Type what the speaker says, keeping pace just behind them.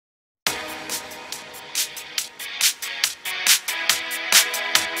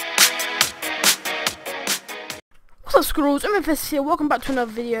What's up, Squirrels? OMFS here. Welcome back to another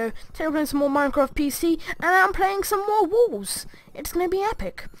video. Today we're playing some more Minecraft PC, and I'm playing some more walls. It's gonna be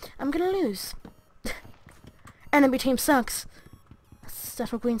epic. I'm gonna lose. Enemy team sucks.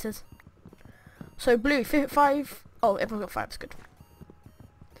 That's what Green says. So blue, 5. Oh, everyone got 5. It's good.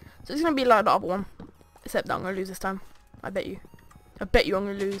 So it's gonna be like the other one, except that I'm gonna lose this time. I bet you. I'm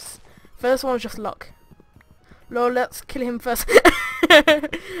gonna lose. First one was just luck. Lol, let's kill him first.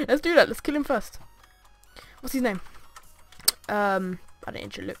 Let's do that. Let's kill him first. What's his name? I didn't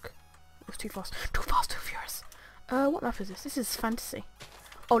need to look. It was too fast. Too fast, too furious. What map is this? This is fantasy.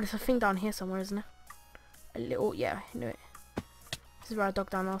 Oh, there's a thing down here somewhere, isn't there? A little, yeah, I knew it. This is where I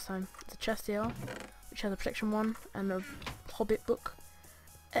dug down last time. There's a chest here, which has a protection one, and a Hobbit book.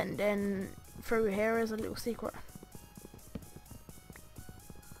 And then through here is a little secret.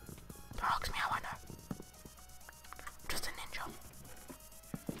 Don't ask me how I know. I'm just a ninja.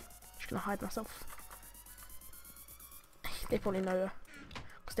 Just gonna hide myself. They probably know though,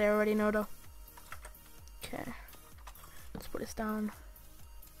 because they already know though. Okay, let's put this down.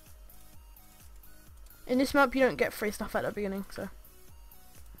 In this map you don't get free stuff at the beginning, so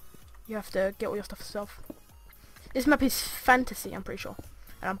you have to get all your stuff yourself. This map is fantasy, I'm pretty sure,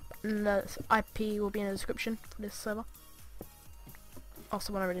 and the IP will be in the description for this server. Oh,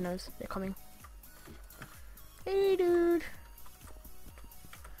 someone already knows, they're coming. Hey dude.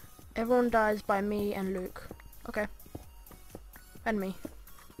 Everyone dies by me and Luke. Okay. And me.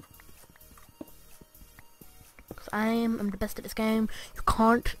 Because I am the best at this game. You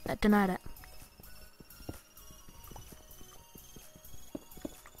can't deny that.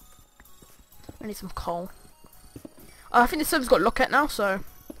 I need some coal. I think this server's got locket now, so I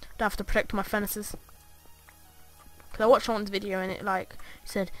don't have to protect my furnaces. Because I watched someone's video and it like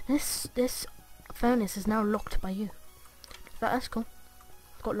said, this furnace is now locked by you. But that's cool.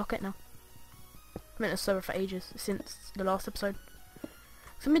 I've got locket now. I've been in the server for ages, since the last episode.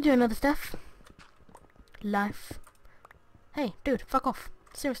 So I'm gonna do another stuff. Life. Hey, dude, fuck off.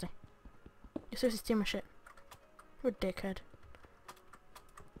 Seriously. You're seriously stealing my shit. You're a dickhead.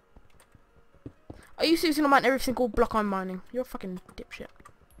 Are you seriously gonna mine every single block I'm mining? You're a fucking dipshit.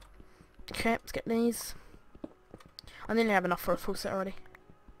 Okay, let's get these. I nearly have enough for a full set already.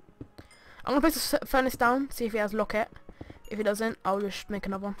 I'm gonna place the furnace down, see if he has locket. If he doesn't, I'll just make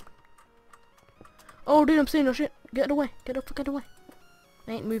another one. Oh, dude, I'm seeing your shit. Get it away. Get the fuck away.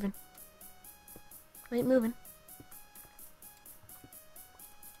 I ain't moving. I ain't moving.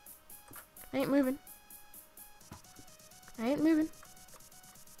 I ain't moving. I ain't moving.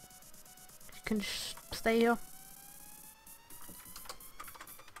 You can just stay here.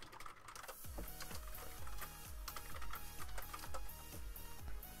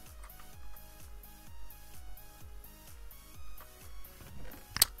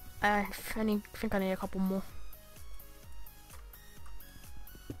 I think I need a couple more.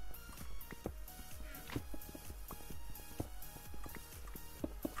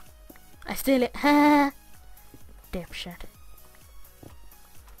 I steal it. Ha! Dipshit.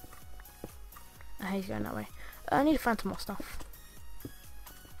 He's going that way. I need to find some more stuff.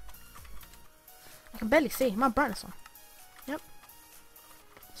 I can barely see. My brightness on. Yep.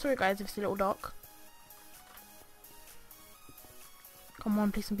 Sorry guys if it's a little dark. Come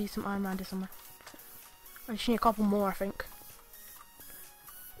on, please be some iron around here somewhere. I just need a couple more, I think.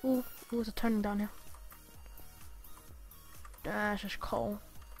 Ooh, there's a turning down here. That's just coal.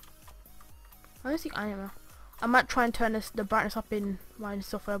 I don't think iron now. I might try and turn the brightness up in my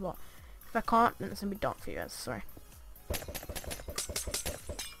software, but if I can't, then it's gonna be dark for you guys. Sorry.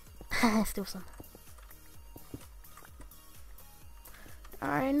 Still some.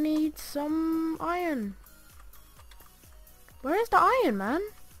 I need some iron. Where is the iron, man?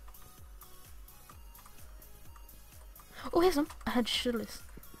 Oh, here's some. I had shouldless.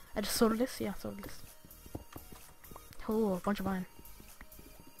 I just swordless. Yeah, swordless. Oh, a bunch of iron.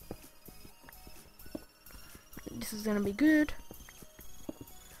 This is gonna be good.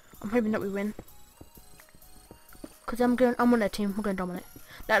 I'm hoping that we win. Cause I'm on their team. We're gonna dominate.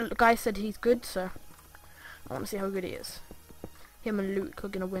 That guy said he's good, so I want to see how good he is. Him and Luke are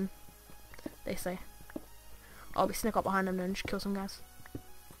gonna win. They say. I'll be sneak up behind them and just kill some guys. I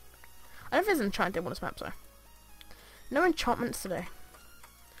don't know if there's an enchantment table on this map, so. No enchantments today.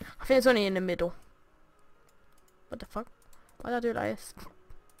 I think it's only in the middle. What the fuck? Why did I do it like this?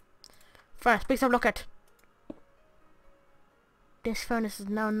 Furnace, please have locket. This furnace is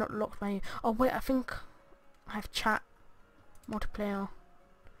now not locked by you. Oh wait, I think I have chat. Multiplayer.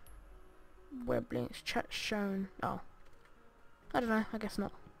 Where blinks chat shown. Oh. I don't know, I guess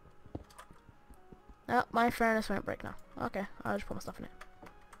not. Oh, my furnace won't break now. Okay, I'll just put my stuff in it.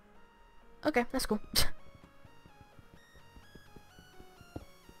 Okay, that's cool.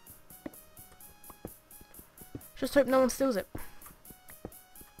 Just hope no one steals it.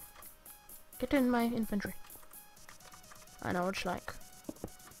 Get in my inventory. I know, it's like...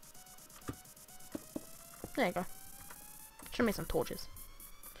 There you go. Should make some torches.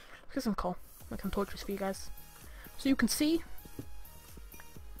 Let's get some coal. Make some torches for you guys. So you can see.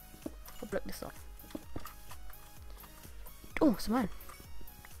 I'll block this up. Oh, some iron.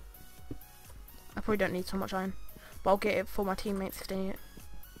 I probably don't need so much iron. But I'll get it for my teammates if they need it.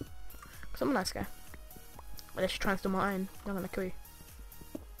 Because I'm a nice guy. Unless you try and steal my iron, I'm gonna kill you.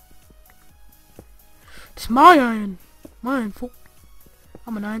 It's my iron! My iron fool.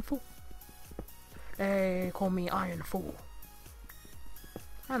 I'm an iron fool. They call me Iron Fool.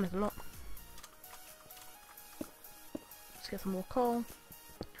 And there's a lot. Let's get some more coal.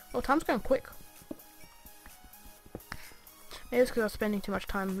 Oh, time's going quick. Maybe it's because I was spending too much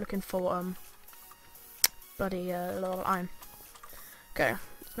time looking for bloody a lot of iron. Okay,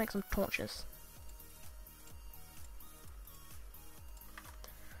 let's make some torches.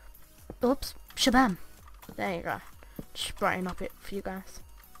 Oops, shabam. There you go. Just brighten up it for you guys.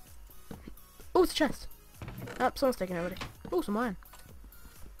 Oh, it's a chest. Oh, someone's taking it already. Oh, some iron.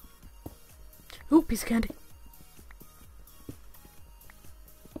 Oh, piece of candy.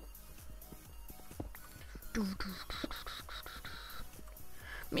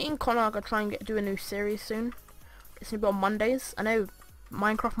 Me and Connor are gonna try and do a new series soon. It's gonna be on Mondays. I know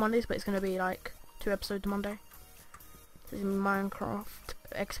Minecraft Mondays, but it's gonna be like 2 episodes a Monday. So it's gonna be Minecraft,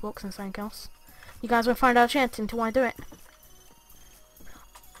 Xbox, and something else. You guys will find out a chance until I do it.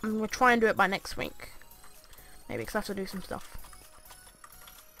 I'm gonna try and do it by next week. Maybe because I have to do some stuff.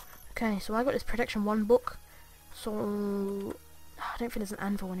 Okay, so I got this Protection 1 book. So I don't think there's an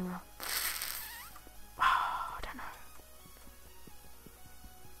anvil anywhere. I don't know.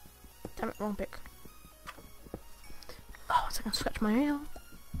 Damn it, wrong pick. Oh, so I can scratch my ear.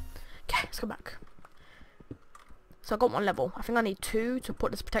 Okay, let's go back. So I got 1 level. I think I need 2 to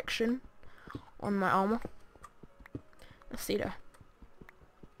put this protection on my armor. Let's see though.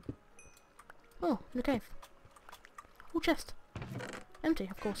 Oh, in the cave. Oh, chest. Empty,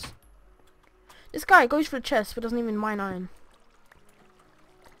 of course. This guy goes for the chest but doesn't even mine iron.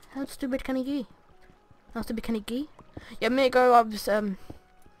 How stupid can he be? How stupid can he be? Yeah, a minute ago I was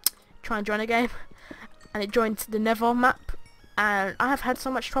trying to join a game and it joined the Nether map, and I have had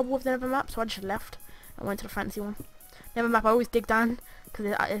so much trouble with the Nether map, so I just left and went to the fancy one. Nether map I always dig down because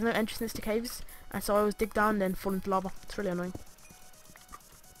there's no entrances to caves, and so I always dig down and then fall into lava. It's really annoying.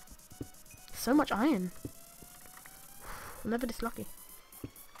 So much iron. I'm never this lucky.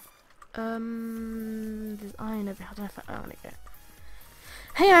 There's iron over here. I don't know if I want to get.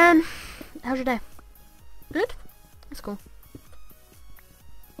 Hey Aaron! How's your day? Good? That's cool.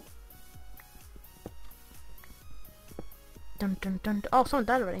 Dun dun dun. Oh, someone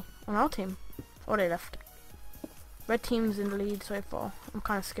died already. On our team. Or they left. Red team's in the lead so far. I'm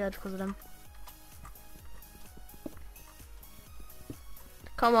kind of scared because of them.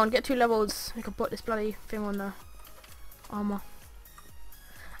 Come on, get 2 levels. We can put this bloody thing on the armor.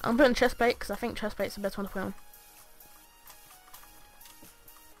 I'm putting chest plate because I think chest plate's the best one to put on.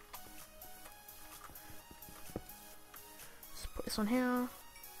 Let's put this on here.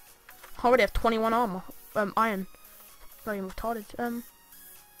 I already have 21 armor. Iron. Bloody retarded. Where's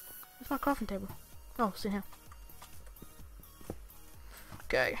my crafting table? Oh, it's in here.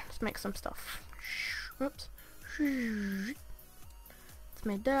 Okay, let's make some stuff. Oops. Let's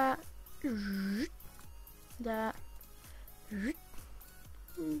make that. That.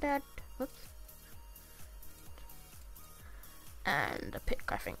 That. Whoops. And a pick,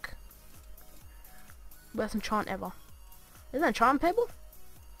 I think. Best enchant ever. Is that an enchant table?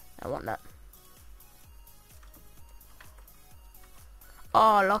 I want that.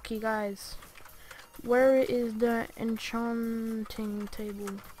 Oh, lucky guys. Where is the enchanting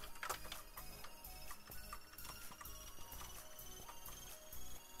table?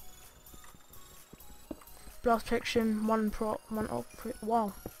 Blast protection, 1 prop, 1 off.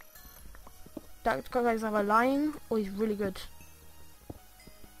 Wow. That guy's either lying or he's really good.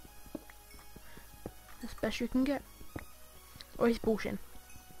 That's the best you can get. Or he's bullshitting.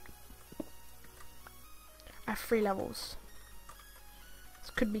 I have 3 levels.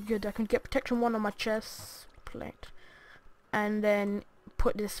 This could be good. I can get protection 1 on my chest plate. And then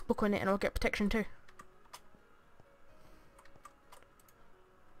put this book on it and I'll get protection 2.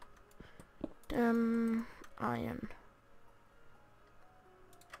 Iron.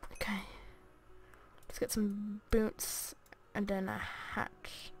 Okay. Let's get some boots and then a hat.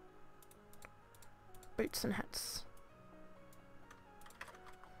 Boots and hats.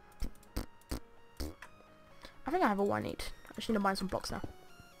 I think I have all I need. I just need to buy some blocks now.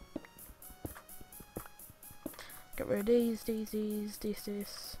 Get rid of these.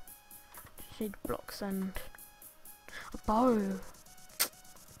 Just need blocks and a bow.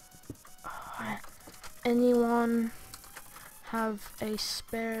 Anyone have a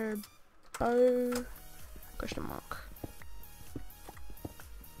spare bow? Question mark.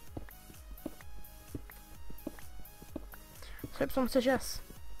 Hope someone says yes,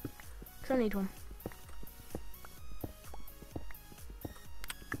 because I need one.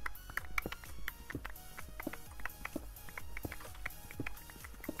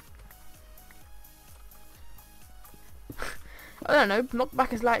 I don't know,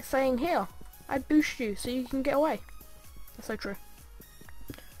 knockback is like saying, here, I boost you so you can get away. That's so true.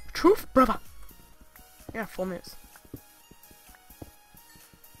 Truth, brother! Yeah, 4 minutes.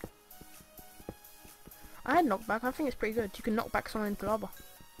 I had knockback, I think it's pretty good. You can knock back someone into lava.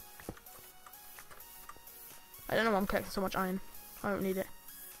 I don't know why I'm collecting so much iron. I don't need it.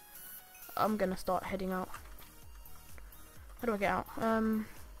 I'm gonna start heading out. How do I get out? I'm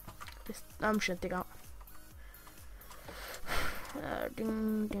just gonna dig out.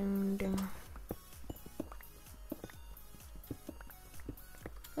 Ding, ding, ding.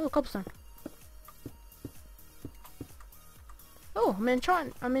 Oh, cobblestone. Oh,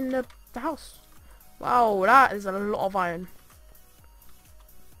 I'm in the house. Wow, that is a lot of iron.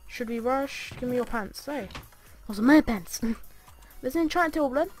 Should we rush? Give me your pants. Hey, those are my pants. There's an enchanted table,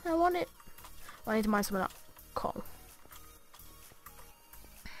 blood. I want it. Well, I need to mine some of that coal.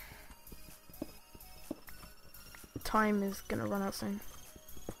 Time is gonna run out soon.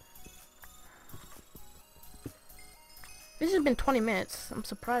 This has been 20 minutes. I'm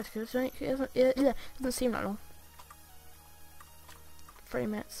surprised because it doesn't seem that long. 3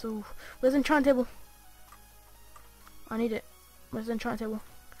 minutes. So, where's the enchant table? I need it. Where's the enchant table?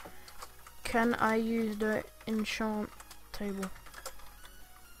 Can I use the enchant table?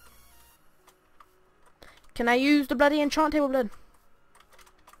 Can I use the bloody enchant table, blood?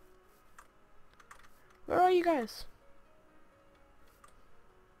 Where are you guys?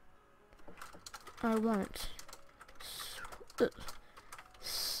 I won't.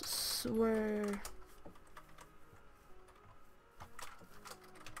 Swear.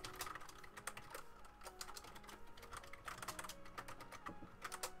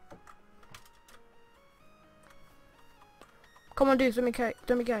 Come on, dudes, let me go.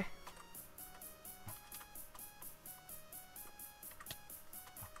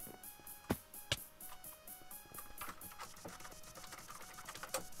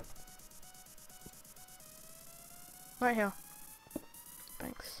 Right here.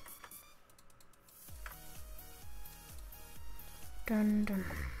 Thanks. Dun dun.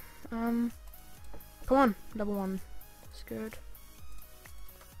 Come on, level 1. That's good.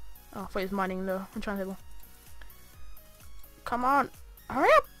 Oh, I thought he was mining the enchant table. Come on, hurry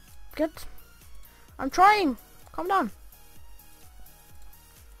up! I'm trying. Calm down.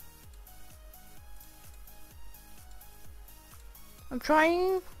 I'm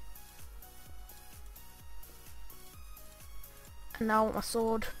trying. And now I want my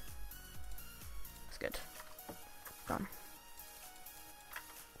sword. That's good. Done.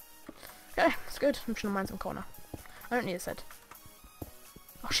 Okay, that's good. I'm just gonna mine some coal now. I don't need a set.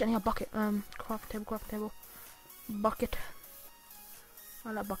 Oh shit, I need a bucket. Craft table. Bucket.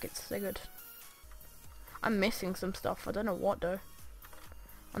 I like buckets, they're good. I'm missing some stuff, I don't know what though.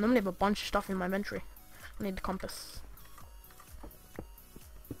 I normally have a bunch of stuff in my inventory. I need the compass.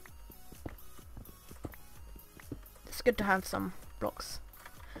 It's good to have some blocks.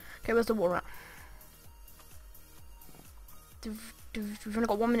 Okay, where's the water at? We've only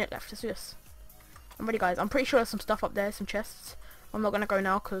got 1 minute left, let's do this. I'm ready guys, I'm pretty sure there's some stuff up there, some chests. I'm not gonna go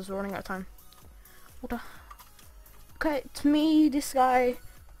now because we're running out of time. Water. Okay, to me, this guy,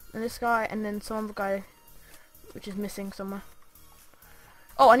 and then some other guy, which is missing somewhere.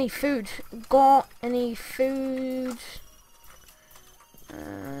 Oh, I need food. Got any food?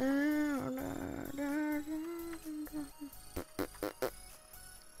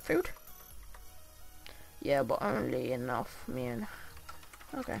 Food? Yeah, but only enough, man.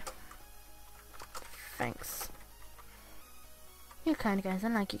 Okay. Thanks. You're kind guys, I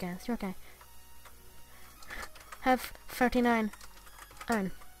like you guys, you're okay. Have 39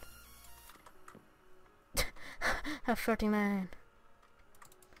 iron. Have 39.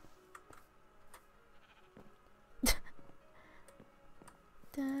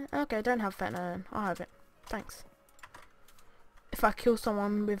 Okay, don't have 39. I'll have it. Thanks. If I kill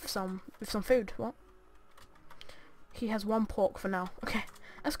someone with some food, what? He has 1 pork for now. Okay,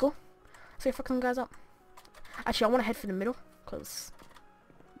 that's cool. Let's see if I can guys up. Actually, I want to head for the middle because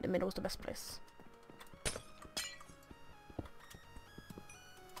the middle is the best place.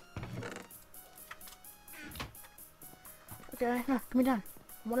 Okay, no, give me down.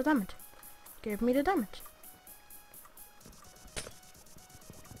 I want a diamond. Give me the diamond.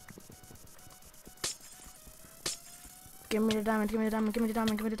 Give me the diamond, give me the diamond, give me the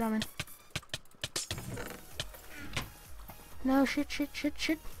diamond, give me the diamond. No, shit.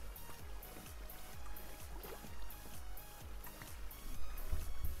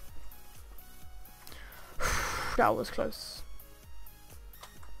 That was close.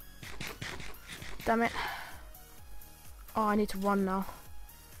 Damn it. Oh, I need to run now.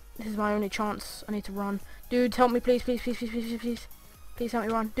 This is my only chance. I need to run. Dudes, help me, please. Please help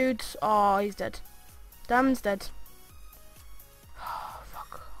me run. Dudes. Oh, he's dead. Diamond's dead. Oh,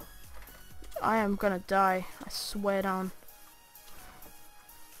 fuck. I am gonna die. I swear down.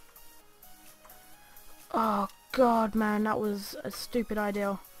 Oh, God, man. That was a stupid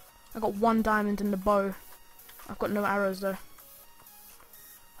idea. I got 1 diamond in the bow. I've got no arrows, though.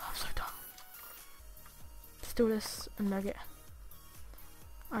 Oh, I'm so dumb. Let's do this and nugget.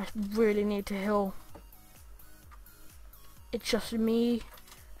 I really need to heal. It's just me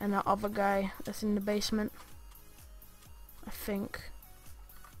and that other guy that's in the basement. I think.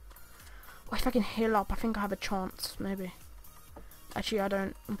 Well, if I can heal up, I think I have a chance, maybe. Actually, I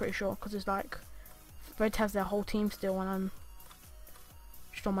don't. I'm pretty sure, because it's like Red has their whole team still, and I'm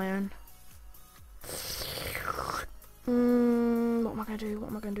just on my own. What am I gonna do? What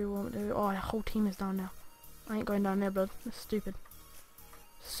am I gonna do? What am I gonna do? Oh, the whole team is down now. I ain't going down there, blood. That's stupid.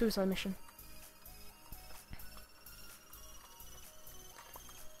 Suicide mission.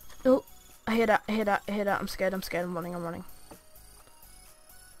 Oh, I hear that. I'm scared. I'm running.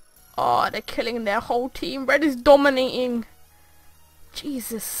 Oh, they're killing their whole team. Red is dominating.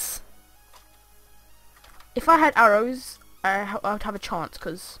 Jesus. If I had arrows, I would have a chance,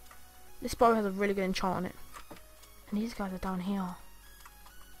 because this bow has a really good enchant on it. And these guys are down here.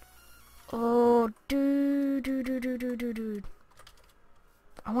 Oh, dude.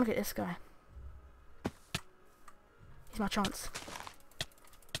 I want to get this guy. He's my chance.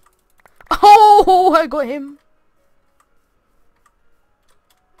 Oh, I got him.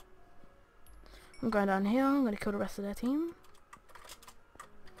 I'm going down here. I'm going to kill the rest of their team.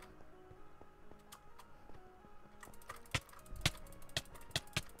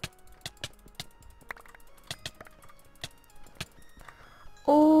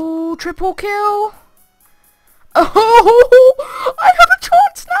 Oh, triple kill. Oh, I have a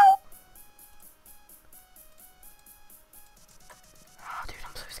chance now. Oh, dude,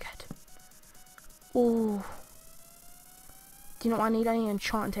 I'm so scared. Oh. Do you know what I need? I need an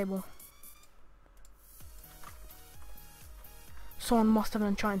enchanting table. Someone must have an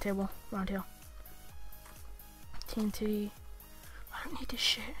enchanting table around here. TNT. I don't need this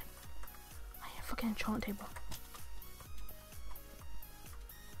shit. I need a fucking enchanting table.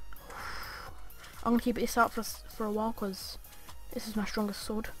 I'm gonna keep this out for a while, because this is my strongest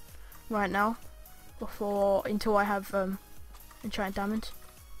sword right now. Until I have enchanted diamond.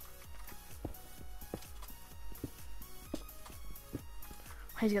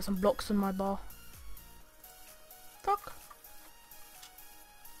 I need to get some blocks on my bar. Fuck.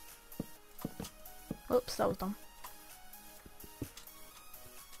 Oops, that was dumb.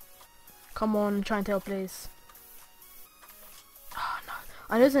 Come on, enchanted table, please. Oh no,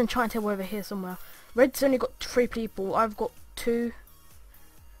 I know there's an enchanted table over here somewhere. Red's only got 3 people. I've got 2,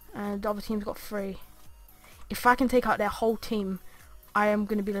 and the other team's got 3. If I can take out their whole team, I am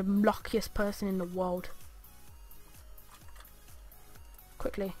going to be the luckiest person in the world.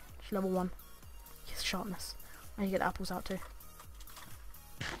 Quickly, just level 1. Yes, sharpness. I need to get the apples out too.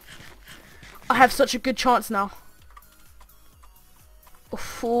 I have such a good chance now.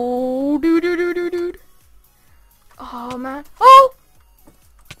 Oh, dude. Oh man. Oh!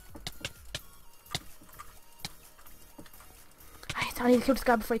 I need to kill this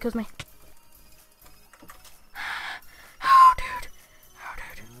guy before he kills me. Oh, dude.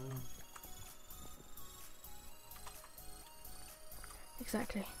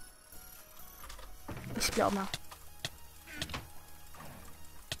 Exactly. He's split up now.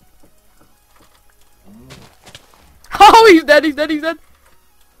 Oh, he's dead.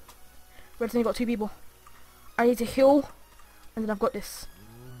 Red's only got 2 people. I need to heal, and then I've got this.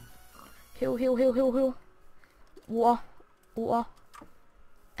 Heal. Water.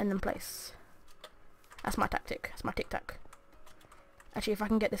 And then place. That's my tactic. That's my tic-tac. Actually, if I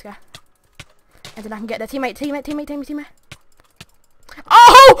can get this guy. And then I can get their teammate.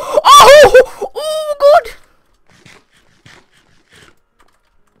 Oh, God!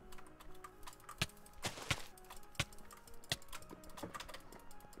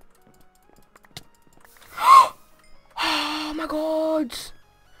 Oh my God!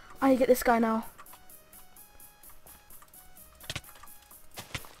 I need to get this guy now.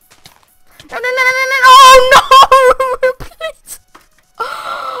 No, no, no, no, no, no. Oh, no! Please.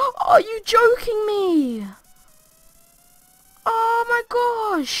 Are you joking me? Oh, my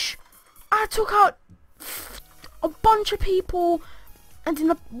gosh. I took out a bunch of people, and then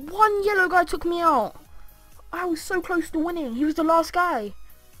one yellow guy took me out. I was so close to winning. He was the last guy.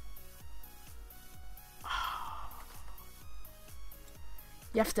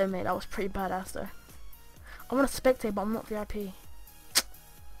 You have to admit, that was pretty badass though. I want to spectate, but I'm not VIP.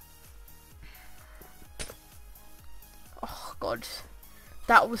 Oh god.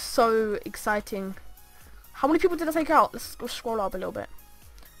 That was so exciting. How many people did I take out? Let's go scroll up a little bit.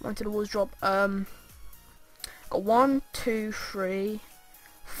 Went to the walls drop. Got 1, 2, 3,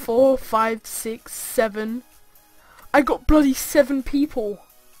 4, 5, 6, 7. I got bloody 7 people.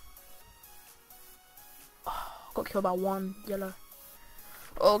 Oh, got killed by 1 yellow.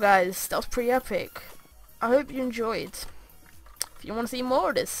 Oh guys, that was pretty epic. I hope you enjoyed. If you want to see more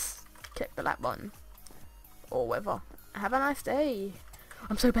of this, click the like button. Or whatever. Have a nice day.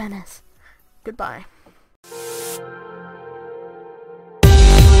 I'm so badass. Goodbye.